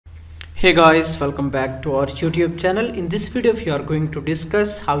Hey guys, welcome back to our YouTube channel. In this video we are going to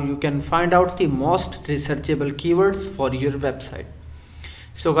discuss how you can find out the most researchable keywords for your website.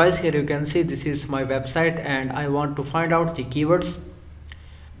 So guys, here you can see this is my website and I want to find out the keywords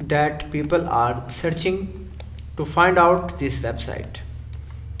that people are searching to find out this website.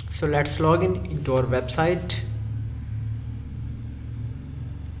 So let's log in into our website.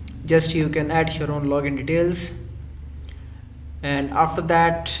 Just you can add your own login details, and after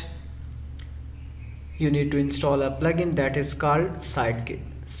that you need to install a plugin that is called Sitekit.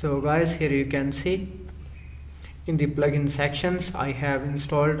 So guys, here you can see in the plugin sections I have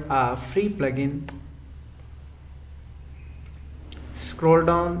installed a free plugin. Scroll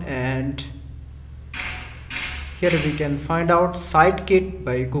down and here we can find out Sitekit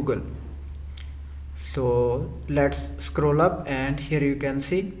by Google. So let's scroll up and here you can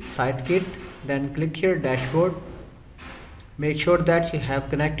see Sitekit, then click here dashboard. Make sure that you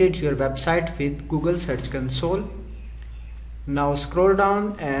have connected your website with Google Search Console. Now scroll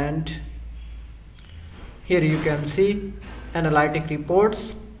down and here you can see analytic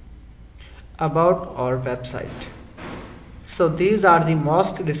reports about our website. So these are the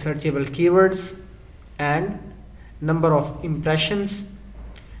most researchable keywords and number of impressions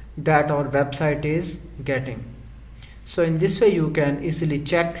that our website is getting. So in this way you can easily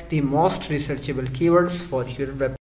check the most researchable keywords for your website.